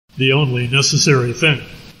the only necessary thing.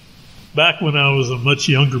 Back when I was a much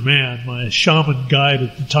younger man, my shaman guide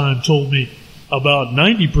at the time told me about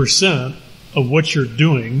 90% of what you're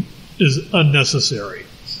doing is unnecessary.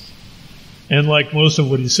 And like most of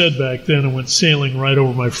what he said back then, it went sailing right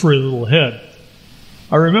over my furry little head.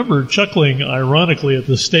 I remember chuckling ironically at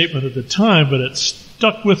the statement at the time, but it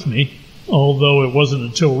stuck with me, although it wasn't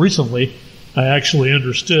until recently I actually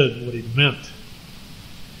understood what he meant.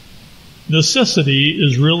 Necessity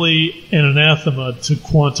is really an anathema to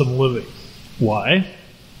quantum living. Why?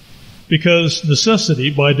 Because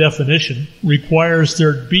necessity, by definition, requires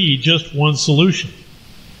there be just one solution.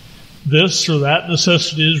 This or that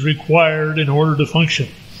necessity is required in order to function,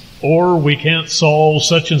 or we can't solve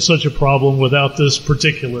such and such a problem without this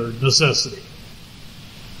particular necessity.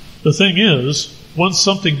 The thing is, once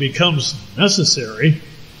something becomes necessary,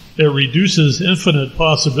 it reduces infinite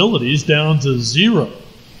possibilities down to zero.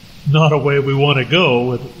 Not a way we want to go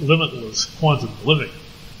with limitless quantum living.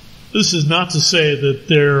 This is not to say that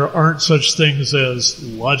there aren't such things as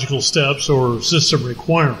logical steps or system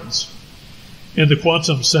requirements. In the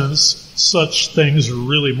quantum sense, such things are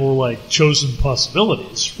really more like chosen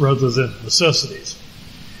possibilities rather than necessities.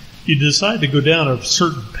 You decide to go down a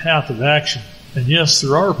certain path of action, and yes,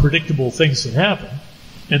 there are predictable things that happen,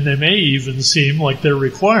 and they may even seem like they're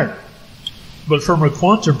required. But from a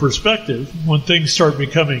quantum perspective, when things start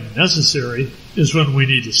becoming necessary is when we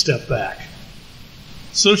need to step back.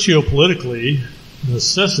 Sociopolitically,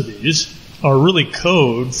 necessities are really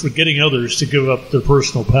code for getting others to give up their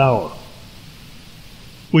personal power.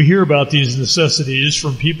 We hear about these necessities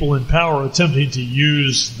from people in power attempting to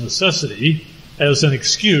use necessity as an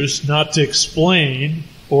excuse not to explain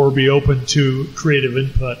or be open to creative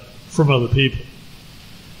input from other people.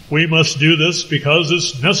 We must do this because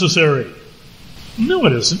it's necessary. No,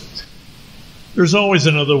 it isn't. There's always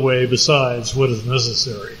another way besides what is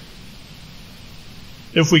necessary.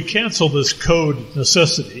 If we cancel this code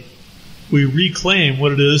necessity, we reclaim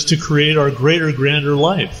what it is to create our greater, grander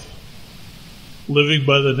life. Living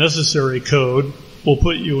by the necessary code will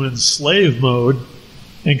put you in slave mode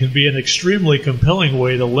and can be an extremely compelling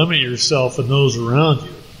way to limit yourself and those around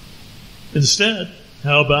you. Instead,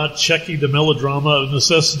 how about checking the melodrama of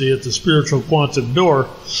necessity at the spiritual quantum door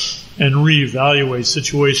and reevaluate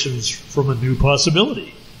situations from a new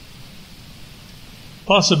possibility?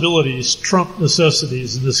 Possibilities trump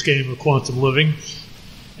necessities in this game of quantum living,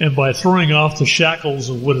 and by throwing off the shackles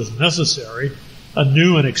of what is necessary, a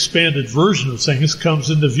new and expanded version of things comes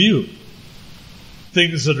into view.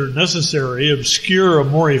 Things that are necessary obscure a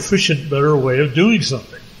more efficient, better way of doing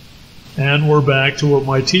something. And we're back to what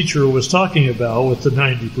my teacher was talking about with the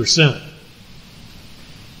 90%.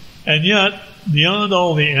 And yet, beyond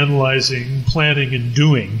all the analyzing, planning, and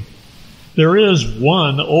doing, there is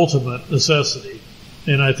one ultimate necessity.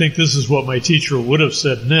 And I think this is what my teacher would have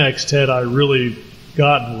said next had I really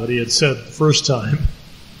gotten what he had said the first time.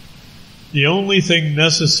 The only thing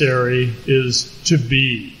necessary is to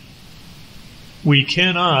be. We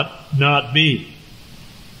cannot not be.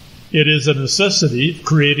 It is a necessity of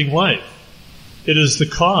creating life. It is the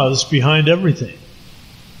cause behind everything.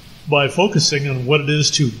 By focusing on what it is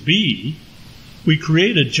to be, we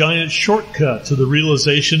create a giant shortcut to the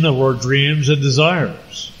realization of our dreams and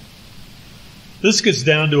desires. This gets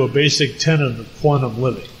down to a basic tenet of quantum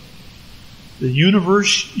living. The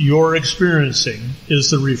universe you're experiencing is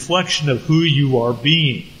the reflection of who you are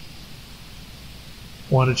being.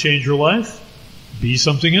 Want to change your life? Be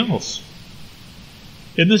something else.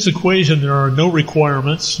 In this equation, there are no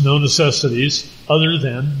requirements, no necessities, other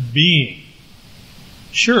than being.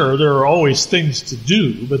 Sure, there are always things to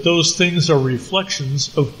do, but those things are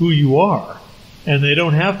reflections of who you are, and they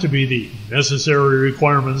don't have to be the necessary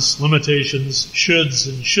requirements, limitations, shoulds,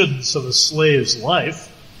 and shouldn'ts of a slave's life.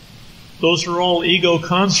 Those are all ego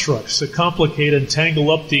constructs that complicate and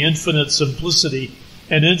tangle up the infinite simplicity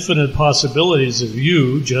and infinite possibilities of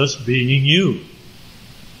you just being you.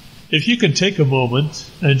 If you can take a moment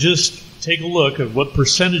and just take a look at what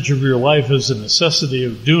percentage of your life is a necessity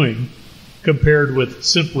of doing compared with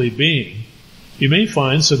simply being, you may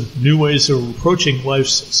find some new ways of approaching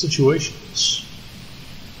life's situations.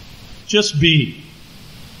 Just be.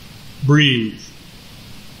 Breathe.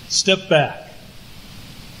 Step back.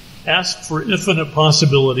 Ask for infinite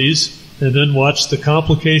possibilities, and then watch the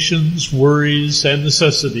complications, worries, and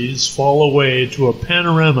necessities fall away to a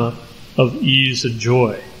panorama of ease and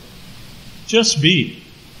joy. Just be.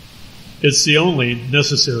 It's the only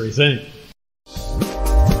necessary thing.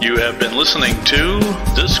 You have been listening to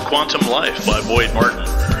This Quantum Life by Boyd Martin,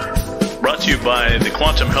 brought to you by the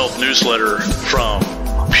Quantum Health Newsletter from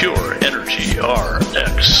Pure Energy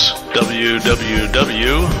RX.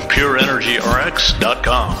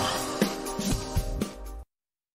 www.pureenergyrx.com.